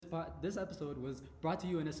this episode was brought to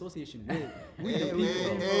you in association with We the Hey, People.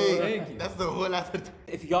 hey, Thank you. that's the whole other.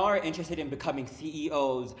 If y'all are interested in becoming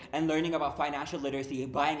CEOs and learning about financial literacy,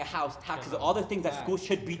 buying a house, taxes, all the things that schools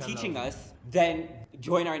should be teaching us, then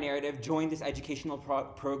join our narrative, join this educational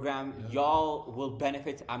program. Y'all will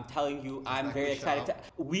benefit. I'm telling you, I'm very excited.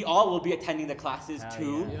 We all will be attending the classes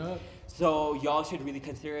too. Yep. So y'all should really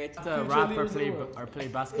consider it. To rap or play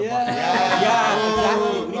basketball. Yeah,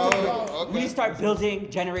 exactly. Okay. We need to start building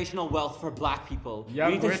generational wealth for Black people. Yeah,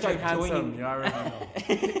 we need to rich start and handsome. joining. You already know.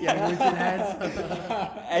 Yeah, rich and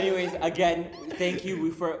handsome. Anyways, again, thank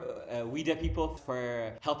you we the people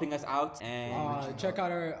for helping us out and Check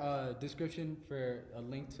out our description for a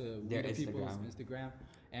link to Their We the People's Instagram. Instagram,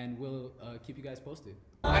 and we'll keep you guys posted.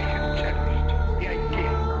 I have cherished the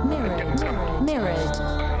idea Mirrored.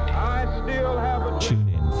 I still have a Tune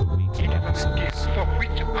in for weekly episodes. for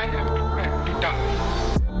which I have to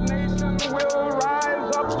die. Nation will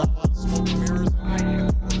rise up.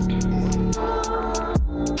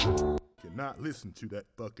 Cannot listen to that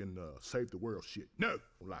fucking save the world shit. No,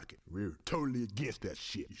 don't like it. We're totally against that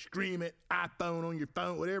shit. You stream it, iPhone on your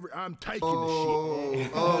phone, whatever. I'm taking the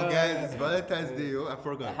shit. Oh, guys, it's Valentine's Day. I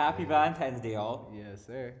forgot. Happy Valentine's Day, y'all. Yes,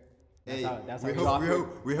 sir. Hey, that's we how hope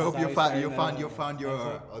that's you how found we started you that. found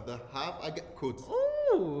your other half. I get quotes.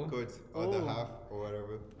 Ooh. Quotes. Other half or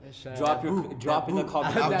whatever. Drop in the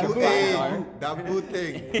comments. That what the boo, plans hey, are. that boo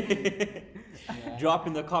thing. Drop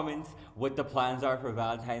in the comments what the plans are for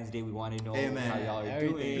Valentine's Day. We want to know Hey, man. how y'all are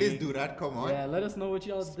Everything. doing. Please do that. Come on. Yeah, let us know what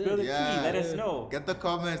y'all Spill the did. tea. Let us know. Get the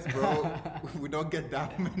comments, bro. We don't get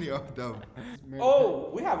that many of them. Oh,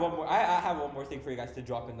 we have one more. I have one more thing for you guys to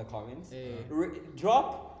drop in the comments. Hey.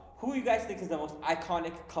 Drop who you guys think is the most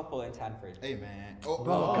iconic couple in Tanford. Hey, man. Oh,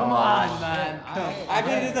 Bro, come on, man. I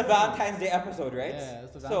mean, it is a Valentine's Day episode, right? Yeah,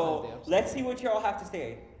 it's a Valentine's Day so episode. let's see what you all have to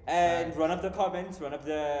say. And run up the comments, run up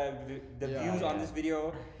the Yeah, views on yeah. this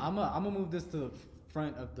video. I'm gonna move this to the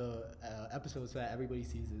front of the episode so that everybody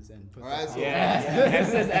sees this and puts Alright, it so- Yeah, it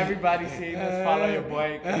says everybody seeing this. Follow your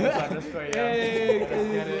boy. Let's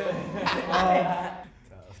get it.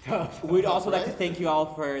 We'd also like to thank you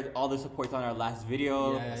all for all the support on our last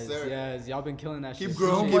video. Yes, sir. yes, y'all been killing that Keep shit.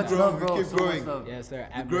 growing, So keep much love, growing, bro. keep So much growing. love. Yes, sir.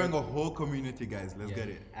 We're growing a whole community, guys. Let's get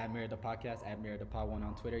it. At Mirror the Podcast, at Mirror the Pod 1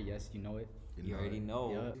 on Twitter. Yes, you know it. You already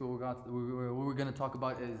know. Yeah. So what we're gonna talk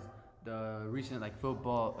about is the recent like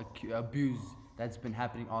football abuse that's been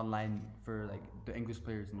happening online for like the English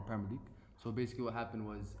players in the Premier League. So basically, what happened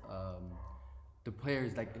was the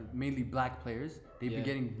players, like mainly Black players, they've been Yeah.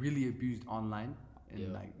 getting really abused online in Yeah.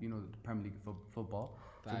 like the Premier League football.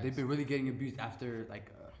 So Facts. they've been really getting abused after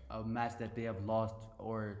like a match that they have lost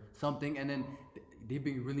or something, and then they've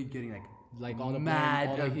been really getting like all the blame, mad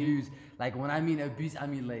all the heat. abuse. Like when I mean abuse, I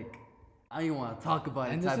mean like I don't even want to talk about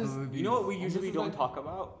And it. this Type is- of abuse. You know what we And usually this is don't like- talk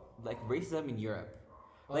about? Like racism in Europe.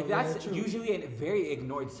 Like yeah, that's true. usually a very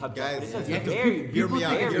ignored subject. Guys, This is yeah, 'cause very, hear me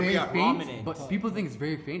out, very hear me out. prominent. But people think it's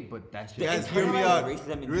very faint, but that's The Guys, just. hear me internalized out.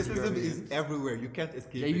 racism in Racism Europe is everywhere. You can't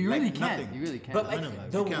escape Yeah, it. you really Like, can't. nothing. You really can't. But like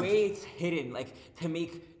Minimum. the You can't. way it's hidden, like to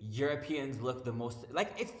make Europeans look the most,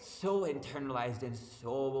 like it's so internalized and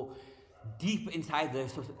so deep inside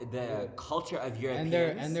the culture of Europeans.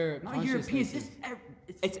 And their Not Europeans. consciousness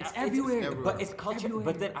It's it's everywhere. everywhere. but it's culture. Everywhere.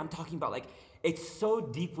 But then I'm talking about like it's so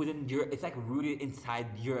deep within Europe. It's like rooted inside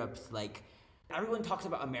Europe's like. Everyone talks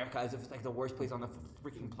about America as if it's like the worst place on the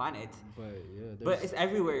freaking planet, But yeah, but there's- it's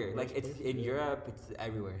everywhere. Like worst it's places, in yeah. Europe. It's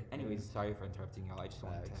everywhere. Anyways, sorry for interrupting y'all. I just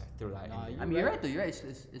wanted to Facts. throw that Nah, in. you- I mean, you're right though. You're right.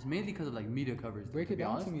 It's mainly because of like media coverage. Break to it be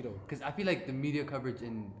down honest. to me, though. Because I feel like the media coverage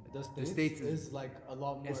in the states is like a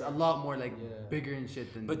lot more. is a lot more like Yeah. bigger and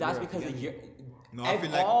shit than. But that's Europe, because you of get me? your. No, I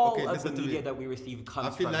feel like all okay. of the Listen to media me. that we receive comes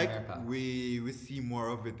I feel from like America. we see more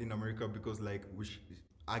of it in America because like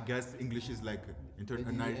I guess English is like it's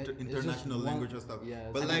just international one- language or stuff. yeah,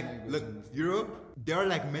 it's but one like language look, and- Europe, there are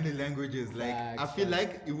like many languages. Like I Facts, feel facts.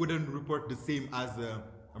 like it wouldn't report the same as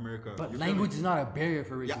America. But You feel language me? is not a barrier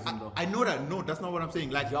for Yeah, racism though. I know that. No, that's not what I'm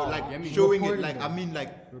saying. Like Yo, like I mean, showing it. reporting Like it. I mean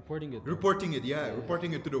like reporting it. though. reporting it. Yeah,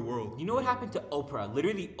 reporting it to the world. You know what happened to Oprah?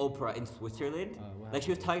 Literally, Oprah in Switzerland. what Like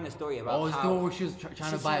she was telling a story about Oh, it's the how one where she was trying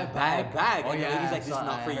she's to buy a bag. bag, Oh and yeah, the lady's I like, "This is saw-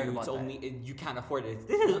 not for I heard you. It's about that. only you can't afford it."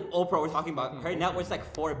 This is Oprah we're talking about. Her net worth's like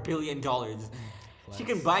 $4 billion. She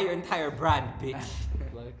can buy your entire brand, bitch.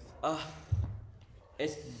 Flex.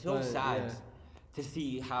 It's so But, sad yeah. to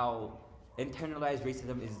see how internalized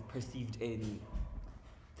racism is perceived in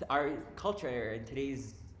our culture in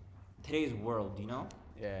today's world. You know.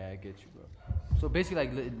 Yeah, I get you, bro. So basically,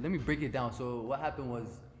 like, let me break it down. So what happened was,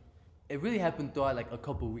 it really happened throughout like a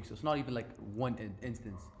couple of weeks. So it's not even like one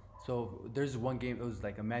instance. So there's one game. It was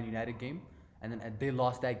like a Man United game, and then they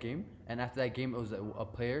lost that game. And after that game, it was a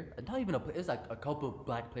player, not even a player, it was like a couple of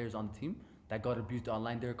black players on the team that got abused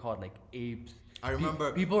online. They're called like apes. I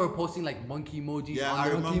remember- people were posting like monkey emojis Yeah, on I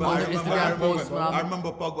their remember. on I their remember. Instagram I posts. remember.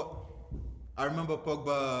 I remember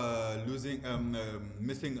Pogba losing,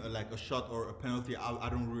 missing like a shot or a penalty. I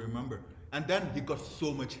don't really remember. And then he got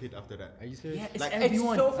so much hate after that. Are you serious? Yeah, it's Like-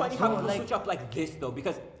 everyone. It's so funny how So, people like, switch up like this though,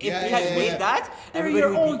 because if Yeah, he had yeah, made yeah. that, They're everybody your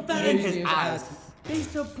would own be fans. eating his His ass. ass. They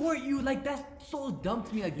support you. Like that's so dumb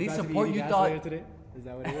to me. Like they guys gonna support eat you. gas Thought later today? Is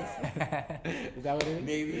that what it is? Is that what it is?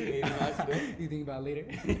 Maybe not. You think about later?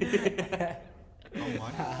 Come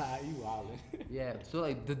on. You wildin'. yeah. So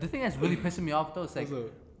like the thing that's really pissing me off though is like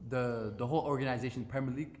What's the whole organization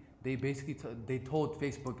Premier League. They basically they told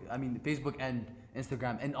Facebook and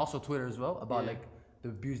Instagram and also Twitter as well about like the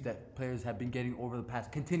abuse that players have been getting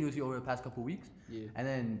continuously over the past couple of weeks. Yeah. And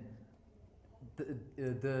then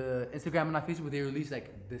the Instagram and Facebook, they release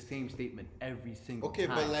like the same statement every single Okay,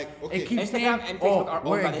 time. but, like, okay. it keeps Instagram saying, and Facebook are owned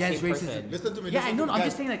we're by the against same racism. person. Listen to me. Yeah, listen I know. to I'm me,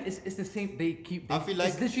 just guys. saying like it's the same. They keep. I feel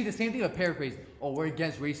it's like- literally the same thing. A paraphrase. Oh, we're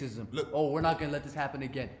against racism. Look- Oh, we're not gonna let this happen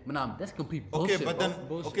again. Manam, that's complete Okay, bullshit. but bro. then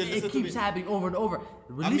Bullshit. okay, listen It to me. keeps happening over and over.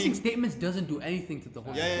 Releasing mean- statements doesn't do anything to the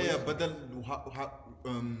whole. Yeah. But then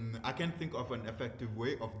I can't think of an effective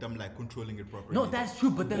way of them like controlling it properly. No, that's true.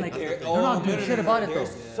 But then like That's the they're thing. not doing shit about it though.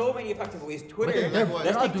 There's so many effective ways. Twitter, they're- they're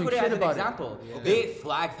let's not take doing Twitter shit as an about it. example. Okay. They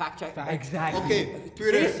flag fact check. Exactly. Okay,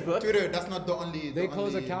 Twitter. Facebook. Twitter. That's not the only. They the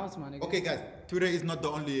close only- accounts, man. Okay, guys. Twitter is not the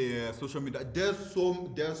only social media. There's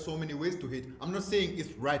so many ways to hate. I'm not saying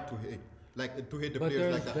it's right to hate. Like to hate the But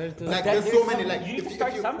players like there's- that. there's- Like But there's then so there's many. some- Like you need to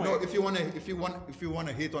start somewhere. no, if you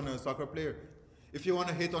wanna hate on a soccer player, if you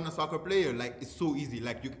wanna hate on a soccer player, like it's so easy.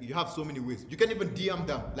 Like you have so many ways. You can even DM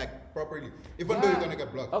them like properly, even though you're gonna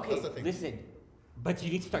get blocked. Okay, That's the thing. listen, but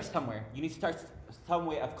you need to start somewhere. You need to start some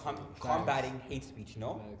way of combating hate speech.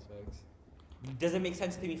 No, doesn't make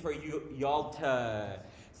sense to me for y'all to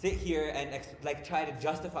sit here and like try to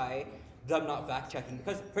justify them not fact checking.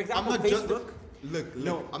 Because for I'm example, not Facebook.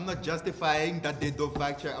 look, I'm not justifying that they don't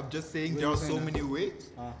fact check. I'm just saying there are so saying many ways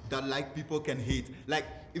that like people can hate. Like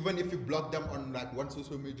even if you block them on like one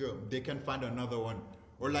social media, they can find another one.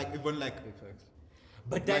 Or like even like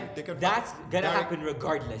But then Like, they can that's gonna direct- happen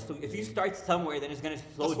regardless. So if you start somewhere, then it's gonna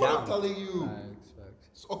slow that's what I'm down. telling you.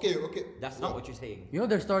 Okay. That's not what you're saying. You know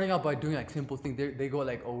they're starting out by doing like simple things. They go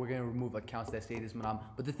like, oh, we're gonna remove accounts that say this, manam.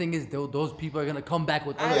 But the thing is, those people are gonna come back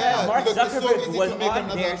with other And Yeah, accounts. Mark because it's so Zuckerberg easy was to make on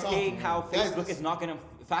another there account. saying how Guys, Facebook is not going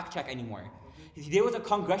to fact check anymore. There was a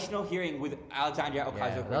congressional hearing with Alexandria Yeah,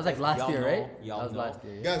 Ocasio-Cortez. that was like last Y'all year, know, right? y'all That was know. last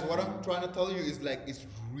year. Yeah. Guys, what I'm trying to tell you is like it's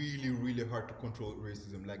really hard to control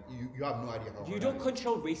racism. Like you have no idea how You hard don't it is.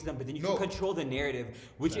 control racism, but then you No. can control the narrative,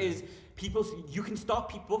 which is people. You can stop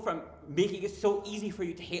people from making it so easy for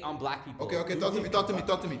you to hate on black people. Okay, talk to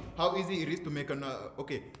me. How easy it is to make an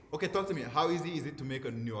okay, talk to me. How easy is it to make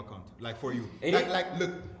a new account? Like for you. It Like, is-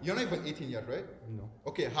 look, you're not even 18 yet, right? No.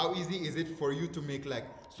 Okay, how easy is it for you to make like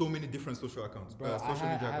so many different social accounts? Bro, social I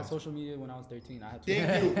media had accounts. social media when I was 13. I had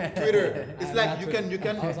Thank you, Twitter. It's I like had you Twitter.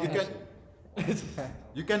 can I was on that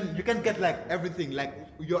you can get like everything, like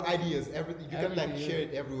your ideas, everything. You can like Everything, share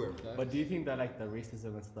it everywhere. But do you think that like the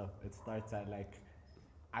racism and stuff, it starts at like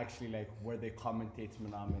actually like where they commentate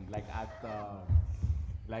Manaman, like at the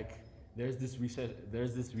like there's this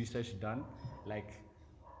research done, like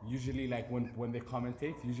usually like when they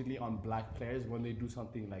commentate, usually on black players when they do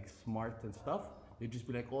something like smart and stuff, they just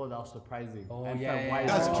be like, oh, that was surprising. Oh, And yeah, for yeah, white-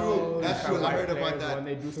 yeah. That's true. and That's for true. I white heard about players, that. When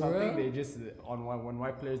they do For something, real? they just when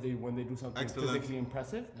white players when they do something Excellent. physically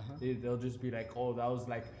impressive, they'll just be like, oh, that was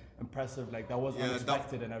like impressive, like that was Yeah, that-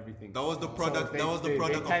 unexpected and everything. That was the So product. they- That was the they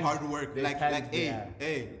product tend- of hard work. they Like, tend- hey, yeah.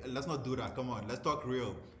 hey, let's not do that. Come on, let's talk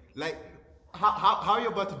real. Like, how are you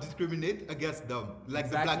about to discriminate against them, like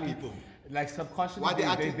the black people? Like subconsciously, Why they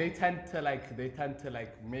acting- they tend to like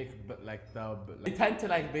make like the they tend to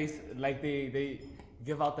like base like they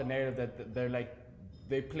give out the narrative that they're like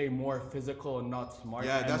they play more physical and not smart.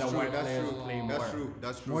 Yeah, and that's the true. white That's players true. play That's more. true.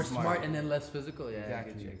 That's true. More smart and then less physical. Yeah, I get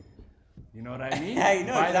Exactly. you. You know what I mean? I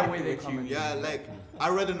know By exactly the way they what you comment. mean. Yeah, like I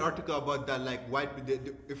read an article about that. Like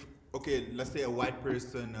if okay, let's say a white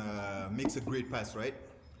person makes a great pass, right?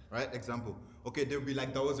 Example. Okay, they'll be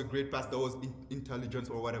like, that was a great pass, that was intelligence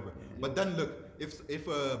or whatever. But then look, if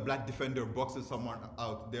a black defender boxes someone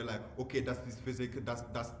out, they're like, okay, that's his physique,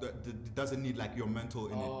 doesn't need like your mental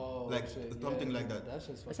in it, like something like that. That's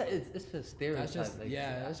just It's a stereotype. That's just like,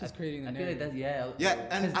 that's just creating I the feel like narrative. that's Yeah,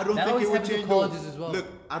 and I don't that think always it would happens with change. Though. colleges as well. Look,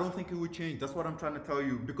 I don't think it would change. That's what I'm trying to tell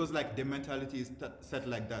you, because like the mentality is set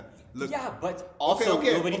like that. Look, Yeah, but also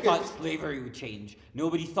okay, nobody okay. thought slavery would change.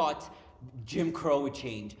 Nobody thought Jim Crow would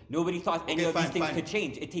change. Nobody thought any Okay, of these fine, things fine. could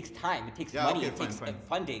change. It takes time. It takes Yeah, money. okay, It takes fine.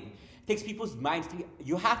 funding. It takes people's minds to.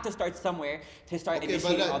 You have to start somewhere to start Okay, but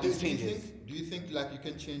initiating all like, these changes. do you think like you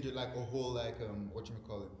can change it like a whole like what you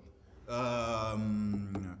call it?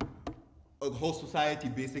 A whole society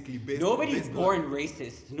basically based. Nobody's based on- born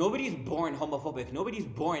racist. Nobody's born homophobic. Nobody's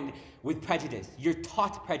born with prejudice. You're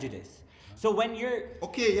taught prejudice. So when you're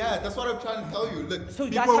Okay, yeah, that's what I'm trying to tell you. Look, So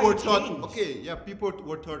that's people how were you taught. change. Okay, yeah, people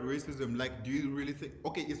were taught racism. Like, do you really think?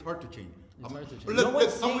 Okay, it's hard to change. It's hard to change. Look, No look,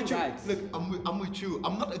 one's I'm saying with you. that. Look, I'm with you.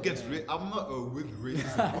 I'm not against. I'm not with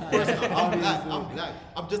racism. Of course not. I'm black. I'm black.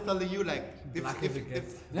 I'm just telling you, like,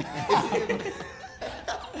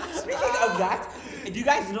 Speaking of that, do you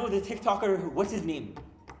guys know the TikToker? What's his name?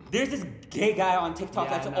 There's this gay guy on TikTok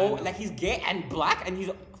Yeah, that's I know. like he's gay and black and he's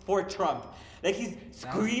for Trump. Like he's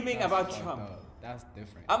screaming That's about fucked Trump. up. That's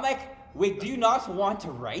different. I'm like, wait, do you not want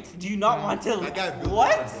to write? Do you not want to? that guy built What?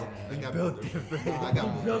 different, bro. That guy built different. That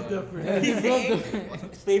guy built different. He's saying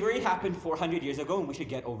slavery happened 400 years ago and we should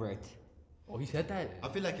get over it. Oh, he said that. I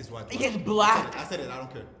feel like he's whitewashed. He's black. I said it. I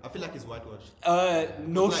don't care. I feel like he's whitewashed.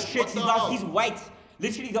 No Like, shit, what he's the not. hell? He's white.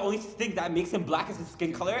 Literally, the only thing that makes him black is his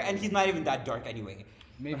skin color, and he's not even that dark anyway.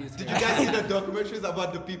 Maybe it's Did you guys see the documentaries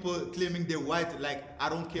about the people claiming they're white? Like, I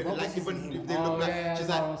don't care. What Like, was his even name? if they Oh, look like, yeah, yeah, she's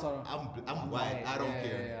I like, saw him. I'm white. I don't Yeah,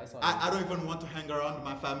 care. yeah, I saw I don't even want to hang around with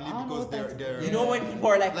my family I don't know because what that's- they're. You know when people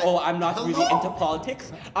are like, Like, oh, I'm not really hello? into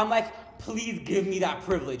politics? I'm like, please give me that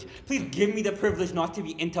privilege. Please give me the privilege not to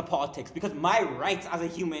be into politics because my rights as a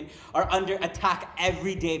human are under attack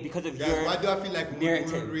every day because of Guys, your why do I feel like we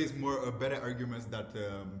narrative. would raise more better arguments that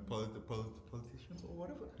politicians or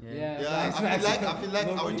whatever? Yeah, Yeah, facts, I feel like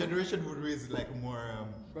our Low-key. generation would raise like more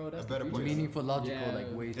Bro, a that's better the point. Meaningful, logical, Yeah.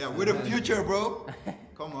 like ways. Yeah, to- we're the future, bro.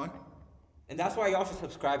 Come on. And that's why y'all should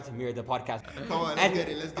subscribe to Mirror the Podcast. Come on, let's And get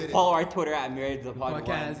it, let's get it. follow our Twitter at Mirror the Podcast.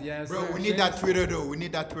 Podcast, yes. Bro, sir. we need that Twitter though. We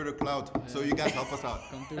need that Twitter clout. So you guys help us out.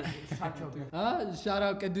 Come through. Shout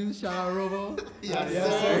out Kadu, shout out Robo. Yes, Yes,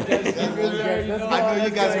 sir. sir. Yes, sir. I know you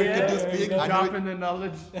guys will get to speak. I know. Dropping the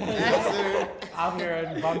knowledge Yes, sir. out here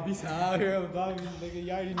in Bambi's. Out here with Bobby, nigga,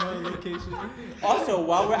 you already know the location. Also,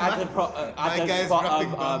 while we're at the My at the guy's spot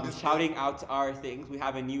rapping of bomb this shouting out our things, we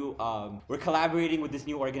have a new. We're collaborating with this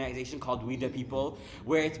new organization called We the People,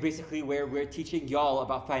 where it's basically where we're teaching y'all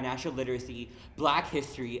about financial literacy, Black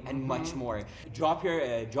history, and much more. Drop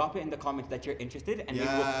it in the comments that you're interested, and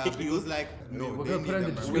Yeah, we will pick you. because like no, We're they gonna need put in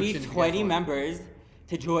them, the bro. We need description, 20 guys. members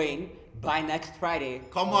to join by next Friday.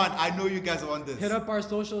 Come on, I know you guys want this. Hit up our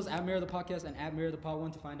socials at Mirror the Podcast and at Mirror the Pod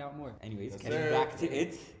 1 to find out more. Anyways, Yes, getting sir. back to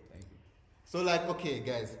it. So like, okay,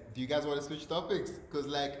 guys, do you guys want to switch topics? Cause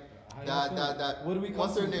like How that you that feel? that What do we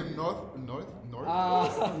what's her call name? North.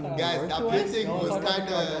 Northwest? Guys, that painting No, was talk about kind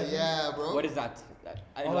that. of yeah, bro. What is that?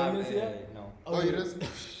 I Oh, you didn't see it? No. Oh, you just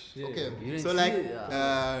okay. You didn't So see like,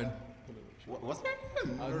 it? what's her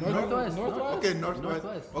name? Northwest. Okay,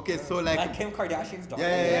 Northwest. Okay, so like, Like Kim Kardashian's daughter.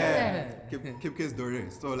 yeah. Kim K's daughter.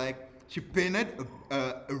 So like, she painted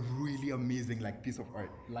a really amazing like piece of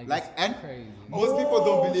art. Like, Like, it's and crazy. most people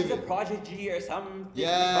don't believe she's a it. prodigy or something. Yeah.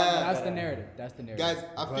 That's the narrative. That's the narrative. Guys,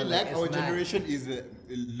 I feel like, like it's our mad. generation is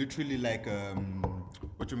literally like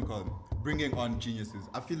what you call them, bringing on geniuses.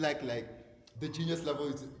 I feel like the genius level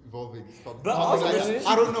is evolving. But also, like, this-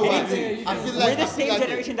 I don't know why. it's- I feel we're like the I feel same like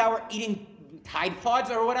generation that were eating Tide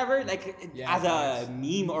Pods or whatever, like Yeah, as a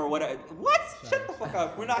meme or whatever. What? Shut the fuck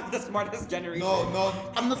up. We're not the smartest generation. No,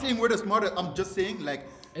 I'm not saying we're the smartest. I'm just saying like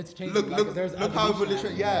It's changing, Look, like, look, there's look how evolution evolution.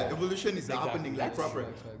 happening. Yeah, Yeah. evolution is happening like That's proper.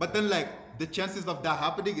 true. But then like the chances of that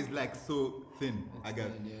happening is like so thin. I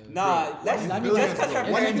guess. Nah, let's One in just billions, because her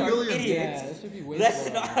bro. One in parents are billions. idiots. Yeah, it should be way Let's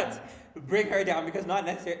more. not bring her down because not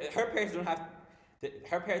necessarily her parents don't have.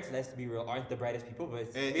 Her parents, let's be real, aren't the brightest people, but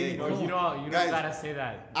it's Hey, maybe hey, normal. You don't Guys. gotta say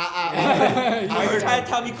that. I Are you heard, trying to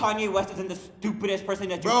tell me Kanye West isn't the stupidest person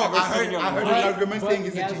that you've bro. ever seen in your I heard life? an argument But saying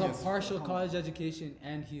he's he a has genius. a partial college education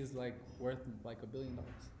and he's like worth like $1 billion.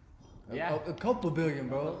 Yeah. A couple billion,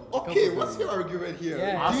 bro. Okay, what's your argument here? Yeah.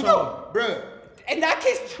 Do you Also- know, bro? In that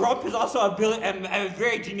case, Trump is also a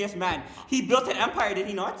very genius man. He built an empire, did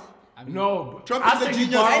he not? No, Trump is a after he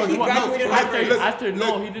genius. borrowed- And he graduated no, Harvard. After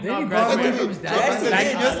no, he did Then not he borrowed graduate. from his dad. Trump is a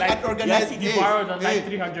Yes, genius like- at organizing. He borrowed like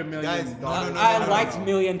 $300 million. Guys, no. I liked $1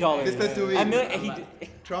 million. Listen to me. A million.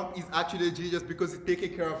 Trump is actually a genius because he's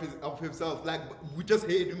taking care of himself. Like we just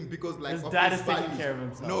hate him because like His of dad his is taking values. care of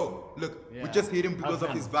himself. No, look, we Yeah. just hate him because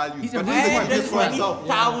of his values. He's a But really he's And doing the this for himself.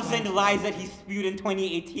 20,000 lies that he spewed in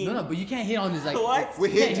 2018. No, but you can't hate on his like. What? We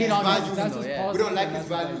you can't hate his on values. That's though, his yeah. policy. We don't like his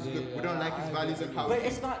That's his values. idea, Look, we don't yeah, like his I values agree. and how. But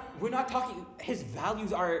it's not, we're not talking, his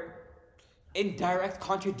values are in direct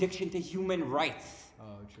contradiction to human rights.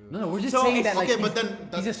 Oh, true. No, we're just So saying it's- that like okay, he's, but then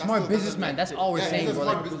he's a that's smart still doesn't businessman. make That's it. all we're Yeah, saying. he's a Bro.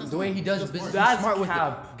 smart Like, the businessman. way he does He's just business, smart. he's That's smart with it.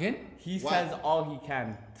 cap. Again? He Why? says all he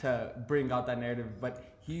can to bring out that narrative, but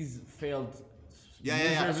he's failed. Yeah.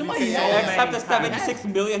 miserably Somebody so said- many Except the times. 76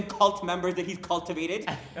 million cult members that he's cultivated.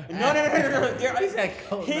 No. There He said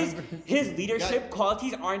cult his, members. his leadership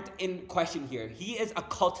qualities aren't in question here. He is a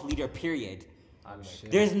cult leader, period.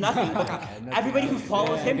 Shit. There's nothing. Everybody who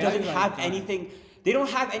follows him guys doesn't like have that. anything. They don't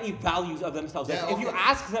have any values of themselves. Like, Yeah, if you okay.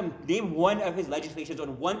 ask them, name one of his legislations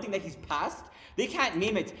on one thing that he's passed, they can't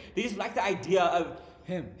name it. They just like the idea of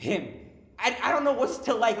Him. I don't know what's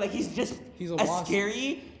to like. Like he's just He's a a wasp.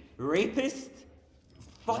 scary rapist,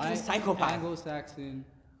 fucking White, psychopath. Anglo-Saxon.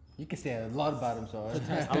 You can say a lot about him, so.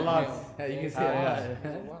 A lot. Yeah, you can say a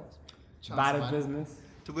lot. Chance, Bad man. at business.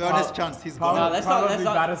 To be honest, Chance, he's Probably, No, gone. let's not- probably let's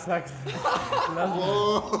not- bad at sex.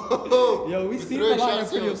 Whoa. Yo, we He's seen throwing a lot of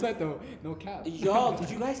shots, pretty yo. upset though. No cap. Y'all, did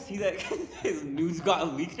you guys see that his news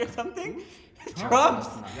got leaked or something? Trump's.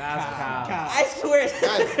 That's cap. I swear.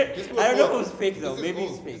 Guys, this was I don't know if old. it was fake though. This is Maybe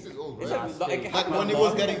old. it's fake. This is old, It's right? a- like, it Like happened when he a was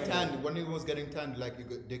long getting ago. tanned, like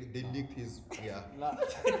they leaked his yeah.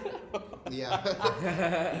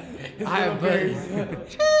 I have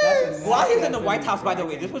birds. While he was in the White House, by the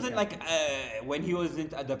way, this wasn't like when he was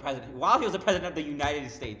the president. While he was the president of the United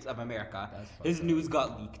States of America, his news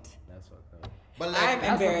got leaked. That's fucked up. But I'm like,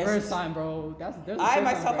 That's the embarrassed. first time, bro. There's the I first time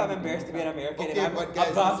myself for am everything. embarrassed to be an American, okay, and but I'm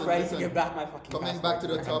guys, about listen, ready listen. to give back my fucking Coming passport back to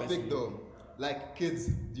the our topic embassy. though, like kids,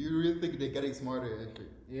 do you really think they're getting smarter? Actually?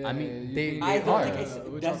 Yeah, I mean, you they- think- I don't are. think it's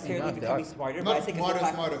Which necessarily one? They becoming are. smarter, but I Not think smarter, it's the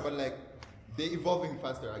fact- smarter, but like they're evolving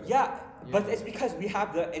faster. I guess. Yeah, but it's because we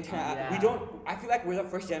have the internet. Yeah. We don't. I feel like we're the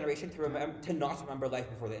first generation to remember to not remember life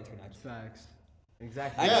before the internet. Facts.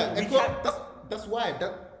 Exactly. I Yeah, mean, we and so can't- that's why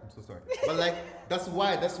I'm so sorry, but like that's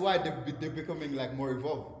why they're becoming like more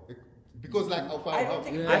evolved because like of I how don't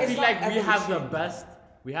think- Yeah. I it's feel not like we have the evolution. best.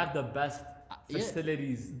 We have the best Yeah,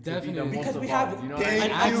 facilities to be the definitely. most Because we evolved, have you know Thank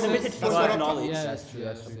what I an mean? you. unlimited That's source what of I'm- knowledge. Yeah, That's that's true, true.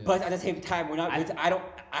 that's true. But at the same time, we're not.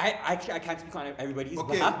 I can't speak on everybody's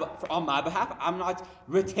Okay. behalf, but on my behalf, I'm not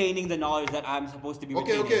retaining the knowledge that I'm supposed to be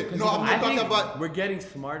Okay, retaining. okay. No, I'm I not talking think about. we're getting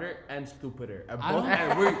smarter and stupider. At I both, don't-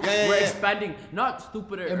 and we're yeah, we're yeah. expanding, not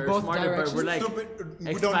stupider In or both smarter, but we're like Stupid, we don't-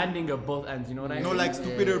 expanding at both ends. You know what I mean? No, like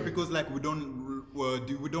stupider because like we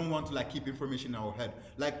don't want to like keep information in our head.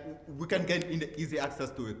 Like we can get in the easy access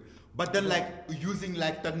to it, but then like using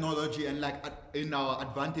like technology and like in our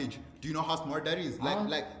advantage. Do you know how smart that is?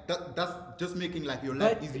 Like that's just making like your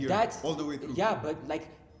life But easier that's all the way through. Yeah, but like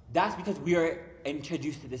that's because we are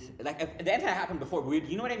introduced to this. Like if the internet happened before.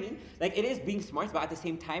 You know what I mean? Like it is being smart, but at the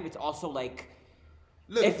same time, it's also like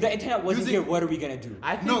Look, if the internet wasn't using- here, what are we gonna do?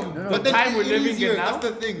 I think No, the but then time we're it is living easier. in now. That's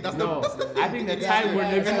the thing. That's No, the thing. I think the It is time easier. we're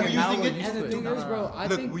And living we're in now, using we're it. used And the to it. thing is, bro, I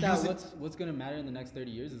Look, think we that use it- what's gonna matter in the next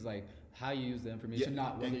 30 years is like how you use the information, Yeah,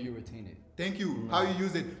 not whether thank you retain it. Thank you. How you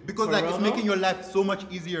use it because For like real it's though? making your life so much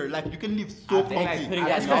easier. Like you can live so I think, like, comfy. putting I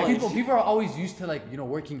that That's think, because knowledge. people are always used to like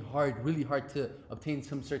working hard, really hard to obtain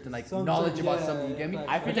some certain like Some knowledge sort- about yeah, something. You get me? facts,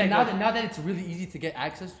 I feel But like then now that it's really easy to get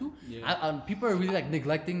access to, Yeah. people are really like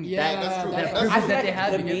neglecting Yeah, that, that's true. that That's privilege I feel that like they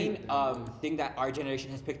have. the you get me? main thing that our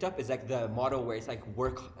generation has picked up is like the model where it's like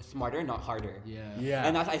work smarter, not harder. Yeah. Yeah.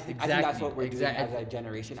 And I think that's Exactly, what we're doing exactly. as a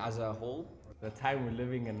generation as a whole. The time we're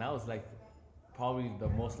living in now is like probably the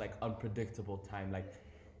most like unpredictable time. Like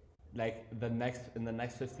in the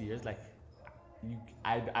next 50 years, like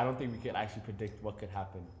I don't think we could actually predict what could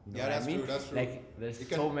happen. You know Yeah, what that's I mean? true, that's true. Like there's You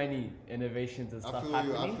can- so many innovations and I stuff feel you, I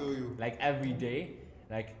happening. feel you. Like every day,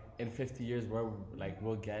 like in 50 years, where like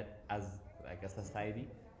we'll get as like a society.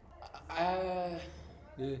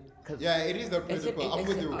 Yeah, it is the principle. I'm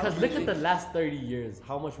with you. Because look at the last 30 years,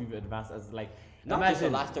 how much we've advanced as like. Not imagine, just the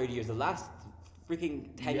last 30 years, the last freaking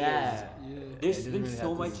 10 Yeah. years. Yeah. There's doesn't been really so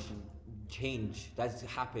have to much change that's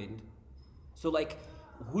happened. So like,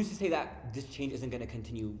 who's to say that this change isn't gonna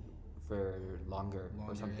continue for longer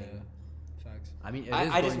or something? Yeah. Facts. I mean, it is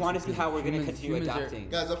I just going want to see how we're gonna humans- continue humans are- adapting.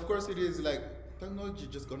 Guys, of course it is like technology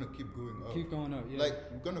just gonna keep going up. Keep going up. Yeah. Like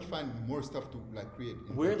we're gonna find more stuff to like create.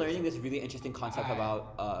 We're learning this really interesting concept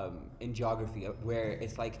about in geography where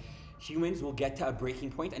it's like humans will get to a breaking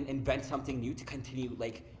point and invent something new to continue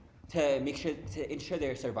like to make sure to ensure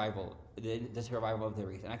their survival, the survival of the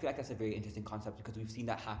race. And I feel like that's a very interesting concept because we've seen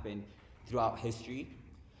that happen throughout history.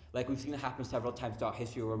 Like we've seen it happen several times throughout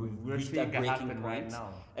history where we've We're reached a seeing it breaking happen point. right now.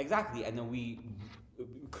 Exactly, and then we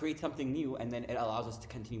create something new, and then it allows us to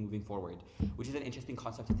continue moving forward, which is an interesting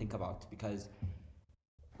concept to think about because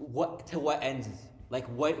what ends? Like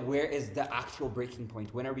where is the actual breaking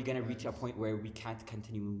point? When are we gonna reach a point where we can't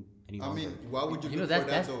continue any I longer? mean, why would you You know, look that's-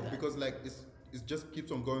 for that that's- though? Because like it just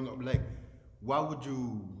keeps on going up. Like why would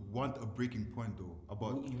you want a breaking point though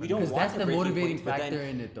about? We don't Because want that's a the breaking motivating point, but then factor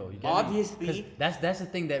in it, though. You get me? obviously- 'Cause that's the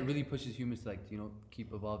thing that really pushes humans to, like, you know,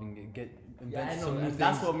 keep evolving, invent I know, some new and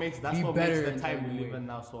that's things, what makes be better the in time every we live way. in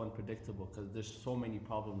now so unpredictable because there's so many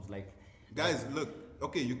problems. Like, Guys, look,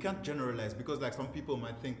 okay, you can't generalize because like some people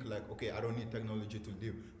might think like, okay, I don't need technology to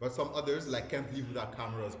live, but some others like can't live without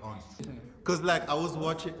cameras on. Cause like I was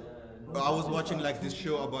watching like this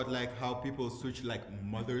show about like how people switch like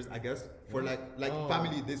mothers, I guess, for like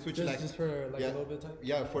family. They switch like just for like a little bit of time.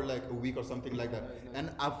 Yeah, for like a week or something like that.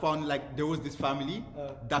 And I found like there was this family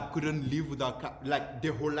that couldn't live without like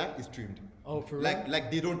their whole life is streamed. Oh, for real? Like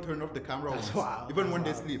they don't turn off the camera once, wild. even when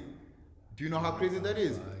they sleep. Do you know how crazy that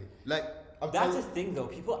is? Like I'm That's the telling- thing, though.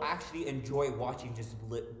 People actually enjoy watching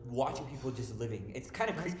watching people just living. It's kind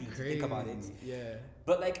of creepy to think about it. Yeah.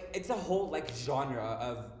 But like, it's a whole like genre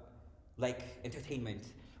of like entertainment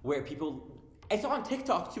where people. It's on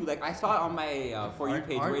TikTok too. Like I saw it on my For You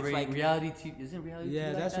page where it's like. reality TV, isn't reality TV Yeah,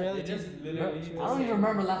 like that's that? reality. I don't even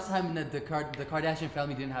remember last time that the Kardashian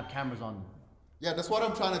family didn't have cameras on them. Yeah, that's what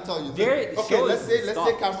I'm trying to tell you. There Okay, shows let's say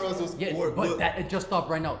stopped. cameras was Yeah, were- but look, that it just stopped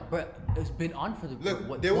right now. But it's been on for the look,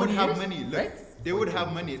 what, they would 20 have years? money. Look, Right? they would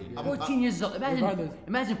have money. 14 years old. Regardless.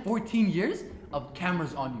 Imagine 14 years of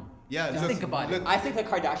cameras on you. Yeah, just look, think about look, it. I think the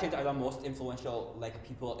Kardashians are the most influential like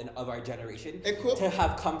people of our generation Cool. to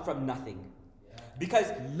have come from nothing, because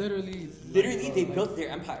Literally. they built their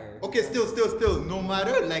empire. Okay, still, no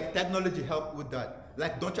matter like technology helped with that.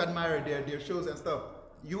 Like, don't you admire their shows and stuff?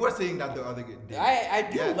 You were saying that the other day. I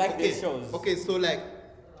do like okay, their shows. Okay, so like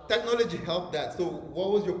technology helped that. So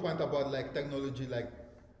what was your point about like technology like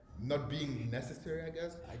not being necessary, I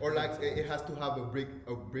guess? Or like it has to have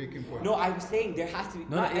a breaking point? No, I'm saying there has to be,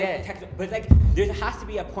 No, not yeah. but like there has to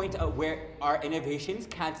be a point where our innovations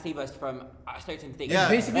can't save us from a certain thing. Yeah,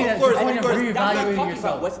 Basically, of that's course, the point of of course. That's what I'm reevaluating talking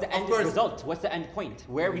yourself. about. What's the end course. result? What's the end point?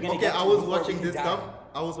 Where are we gonna Okay, get I to was before watching we this die? stuff.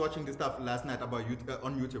 I was watching this stuff last night about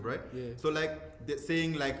on YouTube, right? Yeah. So like they're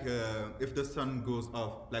saying like if the sun goes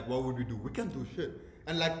off, like what would we do? We can't do shit.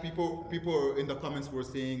 And like people in the comments were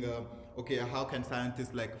saying, okay, how can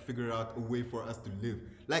scientists like figure out a way for us to live?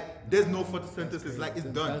 Like there's no photosynthesis, like it's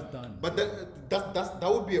done. That's done. But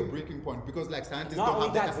that would be a breaking point because like scientists Not don't only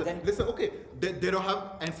have the that, answer. but then- Listen, okay, they don't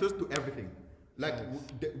have answers to everything. Like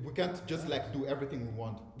we can't just like do everything we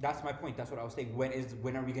want. That's my point. That's what I was saying.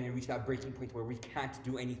 When are we gonna reach that breaking point where we can't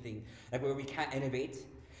do anything? Like where we can't innovate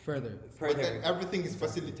Further. But then everything is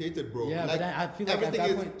facilitated, bro. Yeah, like, but I feel like at everything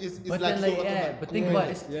that point- is But like then, so like, yeah, automatic. but think Yeah. about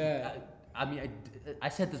it. Yeah. I mean, I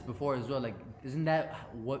said this before as well. Like, isn't that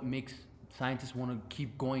what makes scientists want to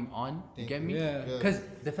keep going on? You get me? Yeah. Yeah. Because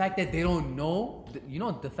the fact that they don't know,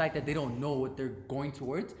 the fact that they don't know what they're going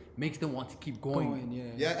towards makes them want to keep going.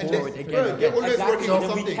 Yeah, and forward they, again. they're always Exactly. working So on we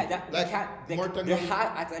something. can't- that- we like can't- more there technology.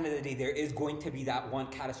 at the end of the day, there is going to be that one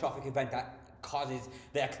catastrophic event that causes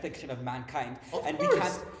the extinction of mankind, Of and course. we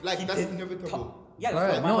can't. Like, keep that's it inevitable. Yeah, that's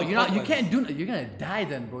Alright, what my no, whole you're not. point You was. can't do. You're gonna die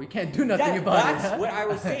then, bro. You can't do nothing about That's it. what I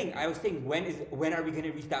was saying. I was saying when are we going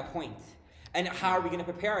to reach that point? And how are we going to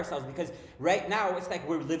prepare ourselves? Because right now it's like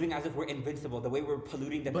we're living as if we're invincible. The way we're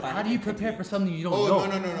polluting the But planet. how do you and prepare for continuing- something you don't Oh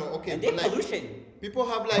know? no. Okay, And but then like pollution. people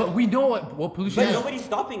have like. But we know what pollution But is. nobody's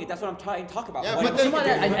stopping it. That's what I'm trying to talk about. yeah, What but if then some of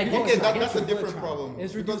that, I get okay, it, I get that's it. a different problem.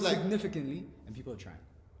 It's because reduced like significantly, and people are trying.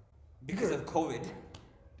 because of COVID.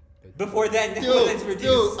 Before then, still, it's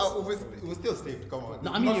reduced. we're still saved. Come on.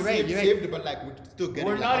 No, I mean, Not you're right, saved, you're right. saved, but like we're still getting.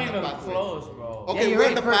 we're like, not on the even pathway. close, bro. Okay, you're we're right,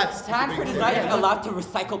 in the for path. Stanford is not even allowed to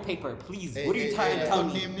recycle paper. Please, what are you trying to tell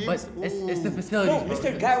don't me? name names. But it's the Ooh. facilities. No, bro.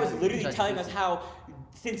 Mr. Guy was literally Like, telling us how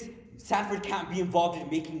since Stanford can't be involved in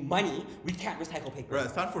making money, we can't recycle paper. Bro,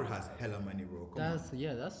 Stanford has hella money, bro. Come on.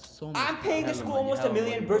 That's so much. I'm paying the Hella school money, almost hella $1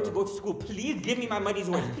 million money, to bro. go to school. Please give me my money's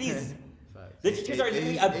worth, please. Facts. The teachers are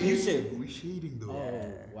literally abusive. We shading though.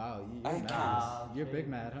 Oh wow, I you're can't. mad. You're big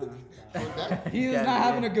mad, huh? So that- He is Yeah, not yeah.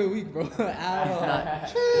 having a good week, bro. At all.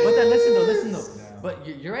 But then listen though. But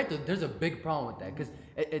you're right though. There's a big problem with that because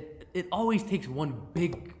it always takes one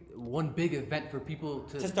big event for people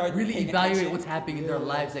to start really paying evaluate attention. what's happening in their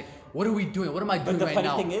lives. Like, what are we doing? What am I doing But the right funny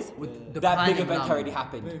now? thing is, with the that big planning event phenomenon? already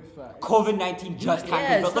happened. Big fact. COVID-19 just Yeah,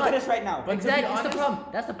 happened. it's But look at not- us right now. But to be Exactly. That's the honest, problem.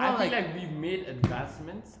 That's the problem. I feel like we've made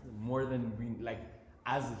advancements more than we like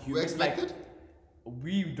as We humans. Like expected?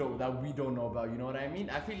 we don't know about. You know what I mean?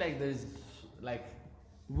 I feel like there's like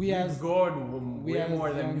We we've as gone we way as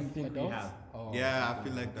more than we young think adults? we have. Oh. Yeah, I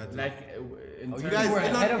feel like that. Like in Oh, terms you Guys, were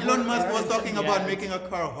ahead of Elon our Musk was talking about Yeah. making a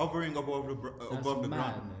car hovering above the above the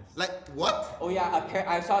ground. madness. Like what? Oh yeah,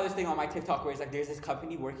 I saw this thing on my TikTok where it's like there's this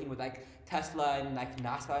company working with like Tesla and like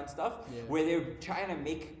NASA and stuff Yeah. where they're trying to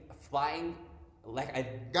make flying like I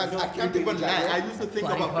Guys, you know, I can't three even baby lie. I driver? used to think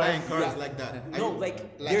Flying about flying cars? cars Yeah. like that. No,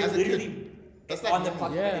 they're as a kid, literally that's like on the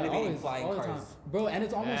platform Yeah, innovating always, flying all the time, cars. bro. And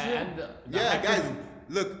it's almost real. And Yeah, guys,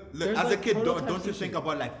 look. There's, As a like, kid, don't prototypes you and think shit.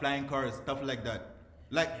 about like flying cars, stuff like that?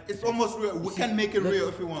 Like it's almost real. We can make it real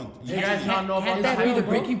if we want. you guys not know Can't about that be the bro?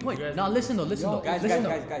 breaking point? You guys Now know. listen though, Yo, guys, listen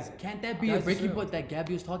guys, though. guys. Can't that be Guys, a it's breaking real. point that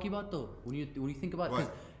Gabby was talking about though? When you think about it, because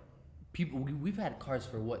What? people we've had cars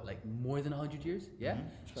for what, like more than 100 years, yeah.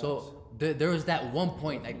 So there was that one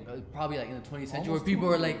point, like probably like in the 20th century, where people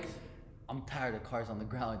were like, "I'm tired of cars on the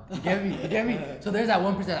ground." You get me? You get me? So there's that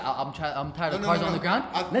 1%. I'm tired of No, cars no, on no. the ground.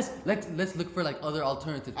 I- Let's look for like other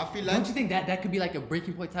alternatives. I feel Don't like- you think that could be like a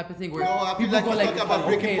breaking point type of thing where No, I feel people like go you like, talk about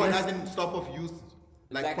breaking okay, point let's- as in stop of use.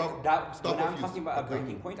 Like that, stop when of I'm use. talking about a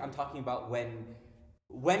breaking point, I'm talking about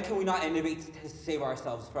when can we not innovate to save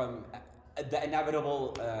ourselves from the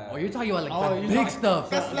inevitable? Oh, you're talking about like Oh, the you're big talking- stuff.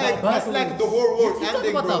 That's But- like the whole world You're talking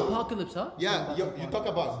ending, about the bro. apocalypse, huh? Yeah, you talk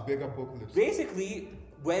about big apocalypse. Basically,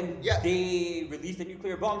 when Yeah. they release the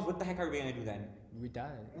nuclear bombs, what the heck are we gonna do then? We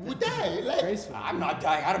died. We die. Like Gracefully. I'm not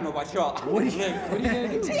dying. I don't know about y'all. What are you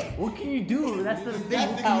gonna do? What can you do? That's the thing.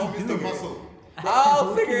 that thing is Mr. Muscle.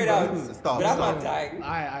 I'll figure it out. Stop, But I'm stop. not dying.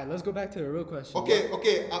 Alright, let's go back to the real question. Okay.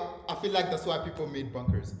 I feel like that's why people made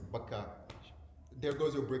bunkers. But there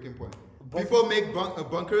goes your breaking point. People make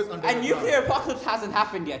bunkers under And the nuclear ground. apocalypse hasn't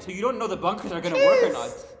happened yet, so you don't know the bunkers are gonna work or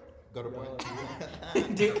not. Got a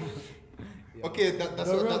point. Dude, Okay, that's The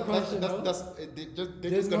what, real that's question, though,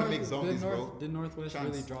 they're just gonna make zombies, bro. Did Northwest Chance.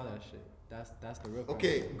 really draw that shit? That's the real question.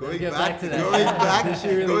 Okay, going get back, back to that. going back, Did she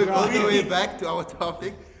really going draw all the it? way back to our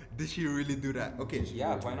topic. Did she really do that? Okay.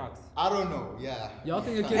 yeah, why not? I don't know. Yeah. Y'all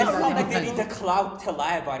think a kid And is it's not like that they need the clout to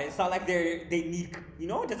lie about it. It's not like they need, you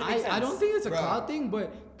know, it doesn't make sense. I don't think it's a Bruh. cloud thing,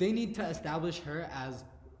 but they need to establish her as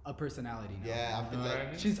a personality now. Yeah, I feel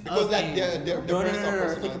like She's because a like thing. they're No, parents are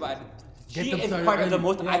think personalities. about it. Get She them is started part of the early.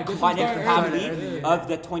 most Yeah, get them iconic started family early. of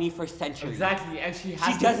the 21st century. Exactly, and she She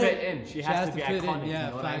has to doesn't- fit in. She has to be fit in, iconic. yeah, you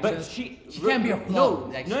know what I fact. mean? But Just- she can't be a no,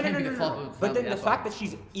 flop. Like, she no, can't no, be no, the no, flop no. of the But then family, the that's fact why. that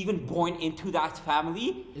she's even born into that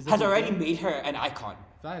family Is a has good already thing. made her an icon.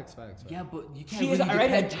 Facts. Yeah, but you can't She is really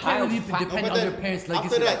already a depend, you can't really child. depend but on then your parents' after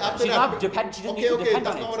legacy. that, like that. after She's that, not depend. She doesn't need to okay, depend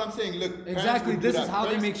that's on not it. what I'm saying. Look, parents Exactly. would do This is that. how they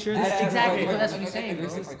Parents- make sure That's that exactly, Okay, that's what okay, I'm saying, okay,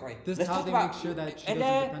 bro. okay. This is Let's how talk they about make sure that she Ella,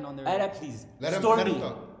 doesn't depend on their. Ella, please. Let him Stormy.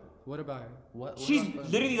 talk. What about her? What She's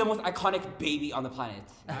about- literally the most iconic baby on the planet.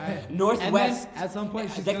 Alright. Northwest. And then at some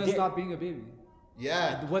point she's like, gonna they're- stop being a baby.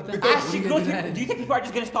 Yeah. What the- Because- As she What are you grows, gonna do do you think people are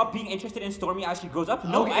just gonna stop being interested in Stormy as she grows up?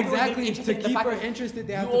 No, Okay, everyone's gonna be exactly. interested To in the keep fact her that- interested,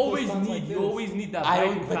 they You have to put always stunts need, like you this. always need that I don't-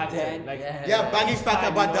 banging but factor. then- Like, Yeah, banging it's fact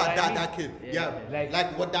fine, about you know that what I mean? that kid. Yeah,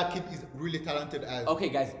 Like- what that kid is really talented as. Okay,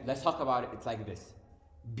 guys, let's talk about it. It's like this: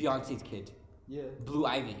 Beyonce's kid, Yeah. Blue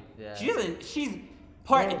Ivy. Yeah. She doesn't. She's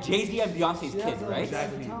part Bro, Jay Z and Beyonce's She kid, has a right?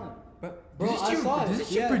 exactly. talent. Bro, Doesn't I she- saw it. doesn't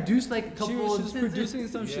she Yeah. produce like a She couple? was just instances? producing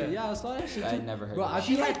some shit. Yeah, I saw that shit I too. never heard Bro, of I it.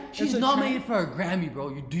 feel She's like she's it's a nominated trend. for a Grammy, bro.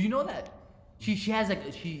 Do you know that? She has like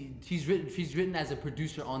she's written as a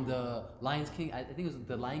producer on the Lions King. I think it was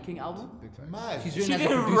the Lion King album. Mad. She's She written as a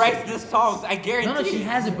didn't producer. write the songs. I guarantee. No, she you.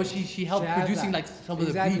 hasn't, but she helped She has producing that. like some of the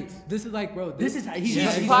Exactly. beats. This is like, bro. This is how She's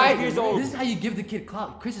he's 5 right. years old. This is how you give the kid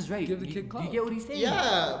clout. Chris is right. Give the Do kid you clout. get what he's saying?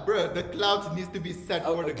 Yeah, bro. The cloud needs to be set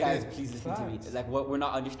Oh, for the guys, kid. please listen to me. Facts. Like what we're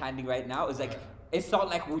not understanding right now is like it's not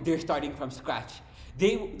like they're starting from scratch.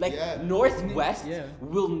 They like Yeah. Northwest Yeah.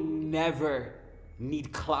 will never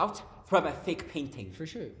need clout from a fake painting. For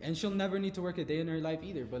sure. And she'll never need to work a day in her life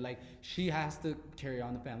either. But like, she has to carry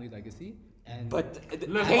on the family legacy. And But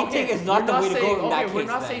Look, painting okay, is not we're the way to saying- go in that okay, we're case.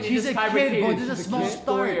 not then. saying She's it's a kid, bro. fabricated, This is a she's small kid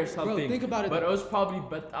story or story. Bro, something. think about it. But it was probably,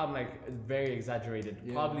 like very exaggerated.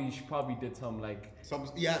 Yeah. She probably did some like,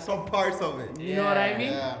 Some parts of it. you know what I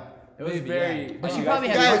mean? Yeah. It was Maybe, very. yeah. But she You probably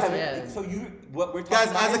guys- had Guys, yeah. So you what we're talking Guys,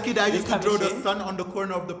 about as a kid, I is used to draw the commission. sun on the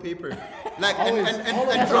corner of the paper, like Always, and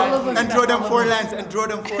always. draw All of us, and that's draw them all of four us. lines and draw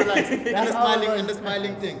them four lines and the That's all of smiling us. and the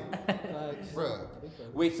smiling thing, bro.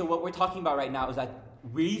 Wait, so what we're talking about right now is that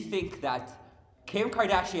we think that Kim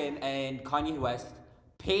Kardashian and Kanye West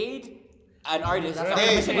paid an artist a Hey,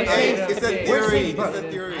 commission. hey, saying- it's a we're theory. saying, bro, It's a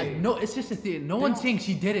theory. No, it's just a theory. No one's saying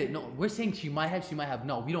she did it. No, we're saying she might have.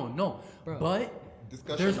 No, we don't know. Bro. But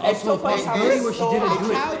Discussion. there's It's also a so possible. possibility where she So didn't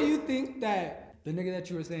do How it. do you think that the nigga that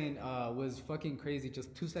you were saying was fucking crazy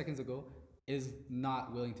just 2 seconds ago is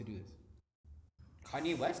not willing to do this?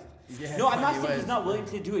 Kanye West? Yeah, No, I'm not Kanye saying he's West. not willing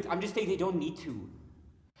to do it. I'm just saying they don't need to.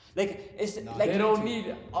 Like it's Nah, like They don't need.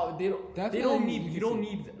 They don't. They Definitely don't need. you You can don't see.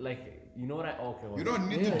 need like. You know what I? Okay. well, You don't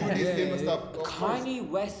need to do Yeah, this yeah, famous yeah. stuff. Kanye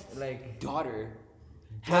West's Like- daughter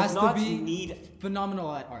Has does to not be need.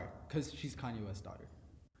 phenomenal at art because she's Kanye West's daughter.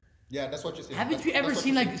 Yeah, that's what you're saying. Haven't That's- you ever that's what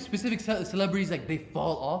seen you're like specific celebrities like they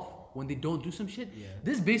fall off?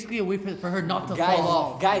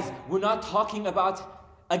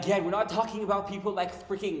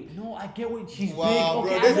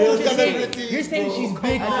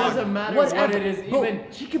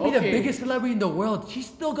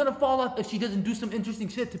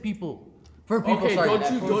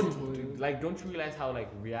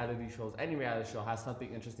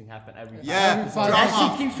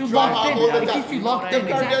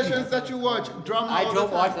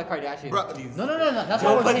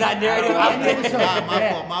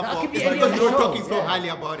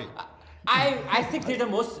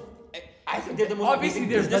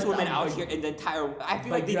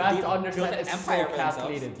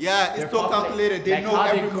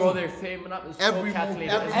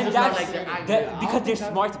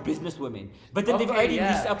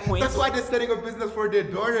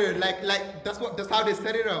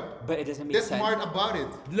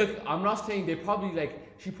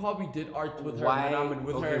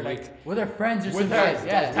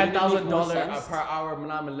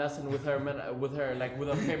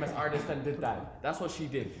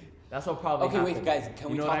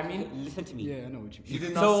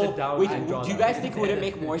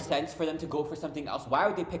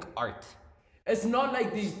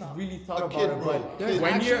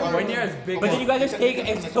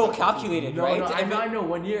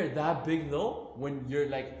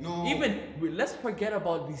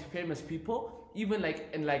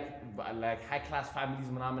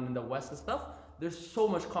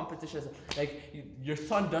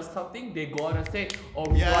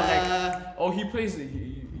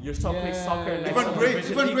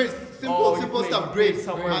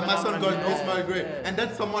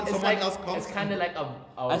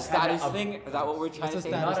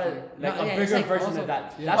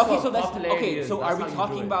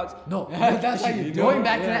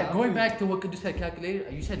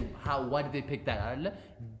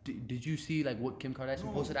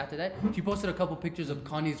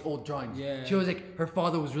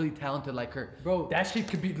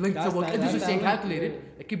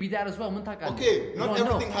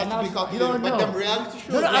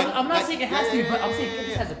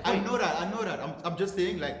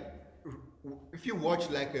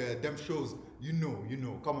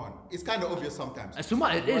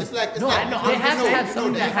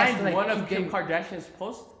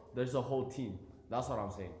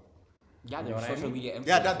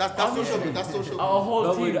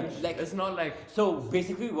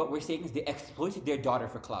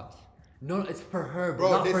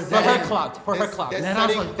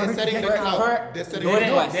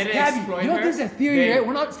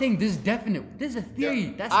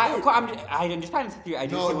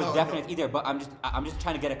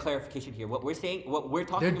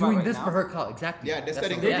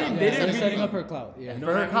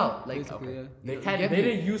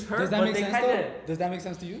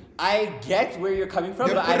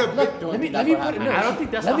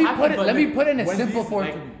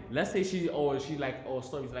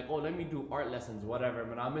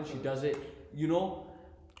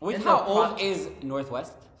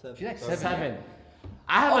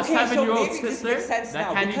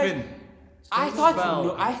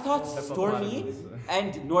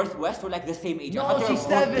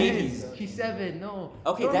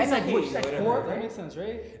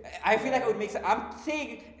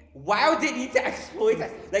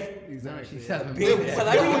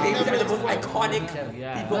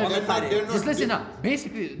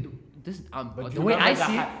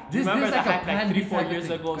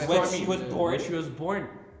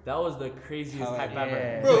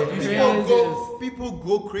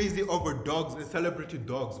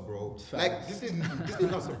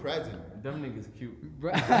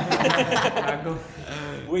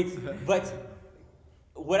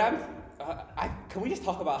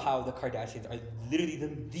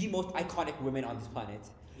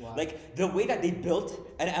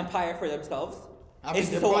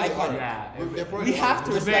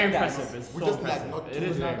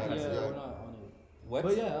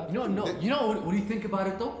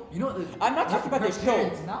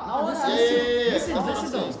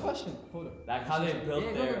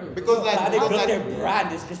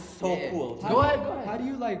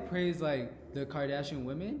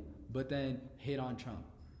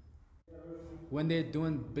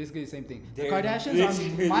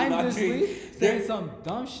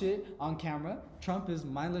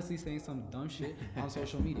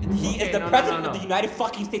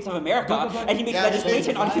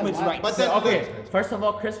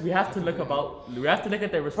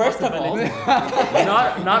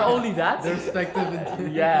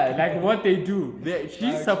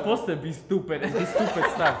 just stupid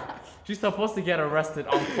stuff. She's supposed to get arrested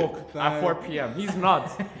on coke at 4 p.m. He's not.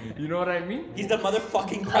 You know what I mean? He's the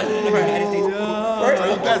motherfucking president of the United States. First Are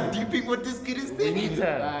you of all, guys deeping what this kid is We saying? need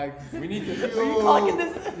to. We need to.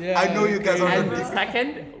 Yo. I know you guys are And not the this.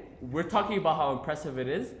 second, we're talking about how impressive it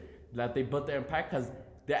is that they built the Impact because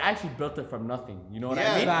they actually built it from nothing. You know what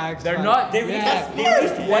Yeah. I mean? Facts, They're facts. not. they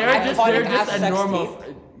released one They're just iconic-ass a sex normal.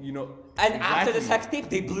 tape. You know. And after the exactly. sex tape,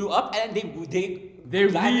 they blew up and they They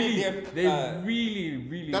landed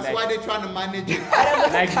really. That's like, why they're trying to manage it.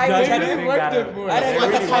 like Kylie judge Jenner the thing worked that it are- for I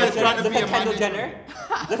don't That's know, why look he's at trying to Look be at a Kendall manager. Jenner.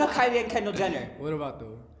 Look at Kylie and Kendall Jenner. What about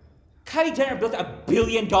though? Kylie Jenner built a $1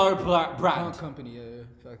 billion brand. Company,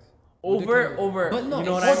 facts. over. But no, you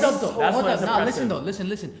know what hold I mean? up though. That's Hold what's up. Nah, listen impressive. though.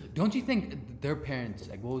 Listen. Don't you think their parents,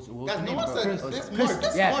 like, what was Guys, her no name? one said Chris, this Chris, smart,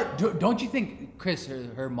 this yeah. smart. Don't you think Chris,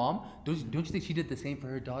 her mom, don't you think she did the same for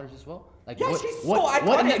her daughters as well? Like, Yeah, she's so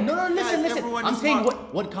iconic. No, listen. Guys, everyone I'm is saying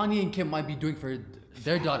smart. what Kanye and Kim might be doing for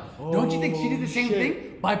their daughter. Don't you think she did the same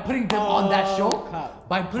thing by putting them on that show?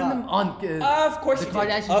 By putting them on Of course the she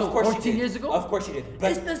Kardashian did. Of show course she 14 did. years ago? Of course she did.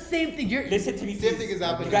 But It's the same thing. You're listen to me, Same please. thing is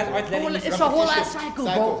happening. You guys aren't letting me. It's a whole ass cycle,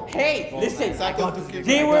 bro. Hey, listen. Cycle to keep-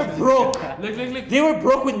 They were broke. Look. They were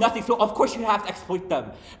broke with nothing, so of course you have to exploit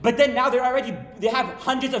them. But then now they have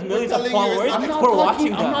hundreds of millions of telling you it's followers not- who are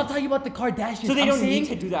watching I'm them. not talking about the Kardashians. So they I'm don't saying, need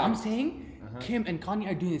to do that. I'm saying Kim and Kanye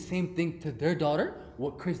are doing the same thing to their daughter.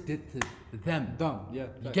 What Chris did to them. Dumb, yeah.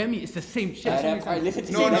 You get me? It's the same shit. Alright, listen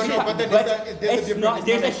to No, me. no, no, but then But there's a it's difference. not. It's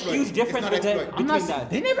There's not a exploit. huge It's difference not between exploit. I'm not. that. saying-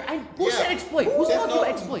 They never. Who Yeah. said exploit? Who's There's talking no-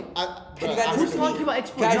 about exploit? Can you guys Who's listen to me? talking about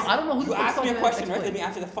exploit? Guys, No, I don't know who the you fuck's asked me a talking about question, right? exploit. Let me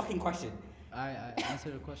answer the fucking question. I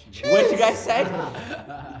answered the question. What you guys said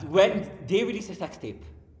when they released a sex tape.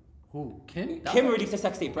 Who? Kim? Kim released a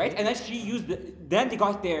sex tape, right? And then she used then they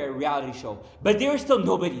got their reality show. But they were still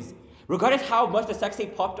nobodies. Regardless how much the sex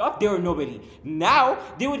tape popped off, they were nobody. Now,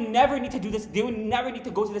 they would never need to do this. They would never need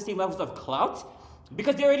to go to the same levels of clout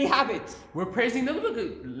because they already have it. We're praising them. Look,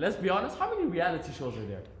 let's be honest. How many reality shows are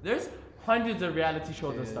there? There's hundreds of reality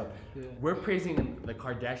shows and stuff. We're praising the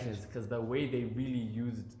Kardashians because the way they really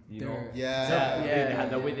used, you know,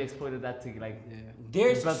 the way they exploited that to like.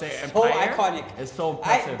 They're build so their empire iconic. It's so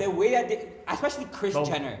impressive. The way that they, especially Kris But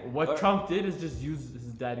Jenner. what Trump did is just use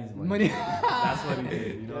his daddy's money. That's what he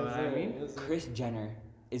did. You know what I mean? Kris Jenner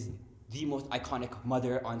is the most iconic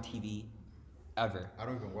mother on TV ever. I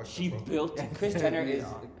don't even watch She that, bro. built. Kris Jenner is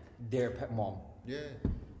their mom. Yeah.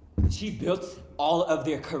 She built all of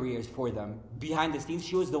their careers for them. Behind the scenes,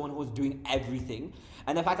 she was the one who was doing everything.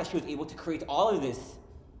 And the fact that she was able to create all of this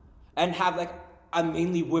and have like a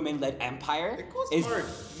mainly women-led empire It goes is hard.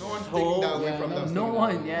 No one's so taking that away from them. No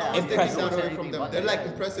one, yeah. No one's taking Impressive. that away from them. About They're that. like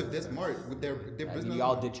impressive. They're smart with their business. And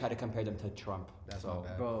y'all did try to compare them to Trump. That's not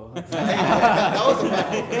bad. Bro. That was a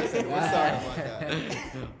bad comparison. We're sorry about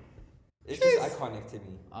that. It's just iconic to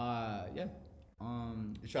me. Yeah.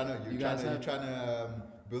 You're You guys trying to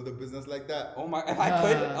build a business like that. Oh my! If I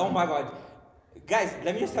could, oh my god, guys,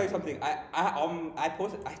 let me just tell you something.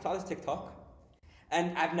 I saw this TikTok,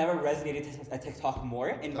 and I've never resonated to a TikTok more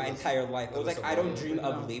in my entire life. It was like I don't dream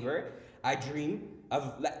of labor. I dream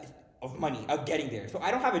of money, of getting there. So I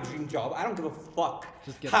don't have a dream job. I don't give a fuck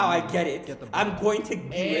Just get how the I money. get it. Get the I'm going to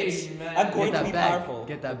be rich. man. I'm going Get to that be bag. powerful.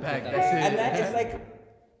 Get that bag. That's it. And then it's like,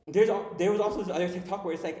 there was also this other TikTok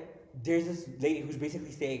where it's like, there's this lady who's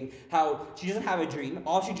basically saying how she doesn't have a dream.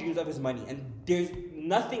 All she dreams of is money, and there's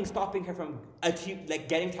nothing stopping her from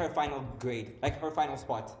getting to her final grade, like her final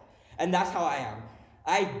spot. And that's how I am.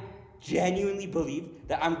 I genuinely believe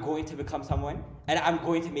that I'm going to become someone, and I'm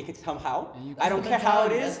going to make it somehow. I don't care how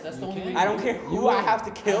it is. That's the only way. I don't care who I have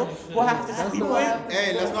to kill, who I have to sleep with.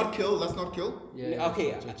 Hey, let's not kill. Let's not kill.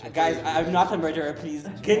 Okay, guys, I'm not a murderer, please.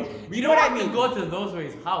 You know don't what I have mean? to go to those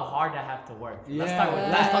ways. How hard I have to work. Yeah, Let's start with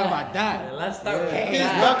let's that. talk about that. Let's start with He's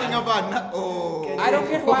that. talking about oh. I don't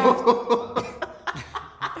care who I have to.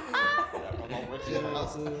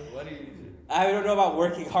 I don't know about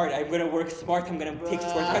working hard. I'm gonna work smart. I'm gonna take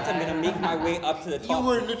shortcuts. I'm gonna make my way up to the You top.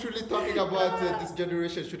 were literally talking about this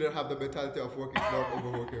generation shouldn't have the mentality of working smart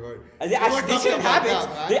over working hard. They You were talking shouldn't have about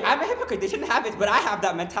it. that, man. I'm a hypocrite. They shouldn't have it, but I have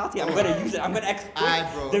that mentality. I'm gonna use it. I'm gonna exploit Aye,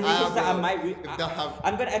 bro. the resources Aye, that bro. are my. If they have-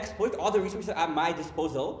 I'm gonna exploit all the resources at my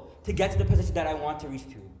disposal to get to the position that I want to reach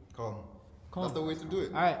to. Calm. Calm. That's the way to do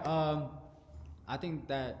it. All right. I think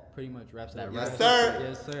that pretty much wraps it up. Yes, sir.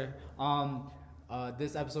 Yes, sir.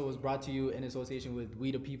 This episode was brought to you in association with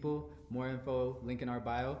We the People. More info, link in our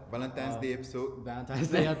bio. Valentine's Day episode. Valentine's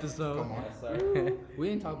Day episode. Come on. We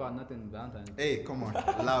didn't talk about nothing Valentine's Day. Hey, come on.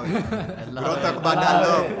 Allow it. We don't talk about that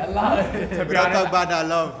love. To We be don't talk honest, about that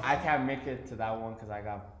love. I can't make it to that one because I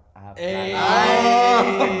have. Hey.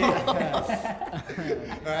 plans.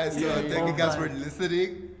 Alright, so thank you guys for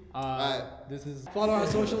listening. This is follow our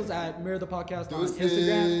socials at Mirror the Podcast on Deuces.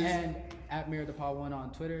 Instagram and at Mirror the Pod 1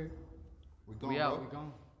 on Twitter. We We out. We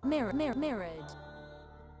gone. Mirrored.